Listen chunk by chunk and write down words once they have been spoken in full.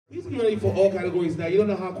You're ready for all categories now. You don't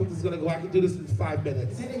know how quick this is gonna go. I can do this in 5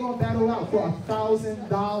 minutes. Then they're gonna battle out for $1,000.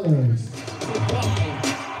 5,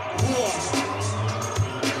 4,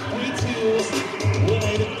 3, 2, 1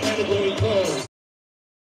 item category go.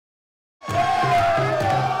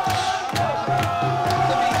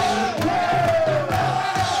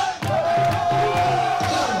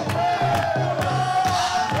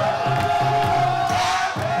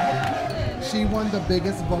 She won the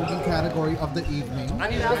biggest voguing category of the evening. I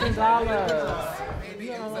need $1,000.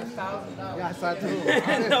 Yes, I do.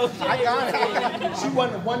 No, I got it. She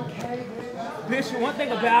won the 1K. Bitch, one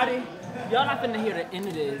thing about it, y'all not finna hear the end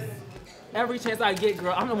of this. Every chance I get,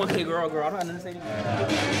 girl, I'm the 1K girl. I don't understand it.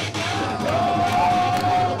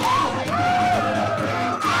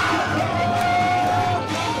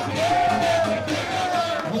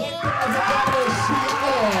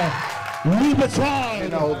 $1,000. You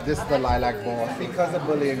know, this is the Lilac Ball. Because of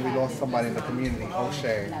bullying, we lost somebody in the community,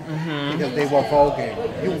 O'Shea, because they were voguing.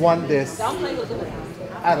 You won this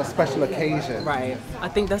at a special occasion. Right. I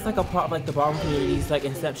think that's like a part of like the ballroom community's like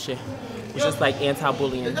inception. It's just like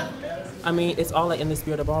anti-bullying. I mean, it's all like in the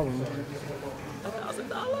spirit of ballroom.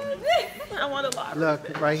 $1,000. I want a lot.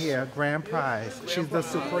 Look, right here, grand prize. She's the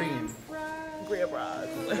supreme. Grand prize.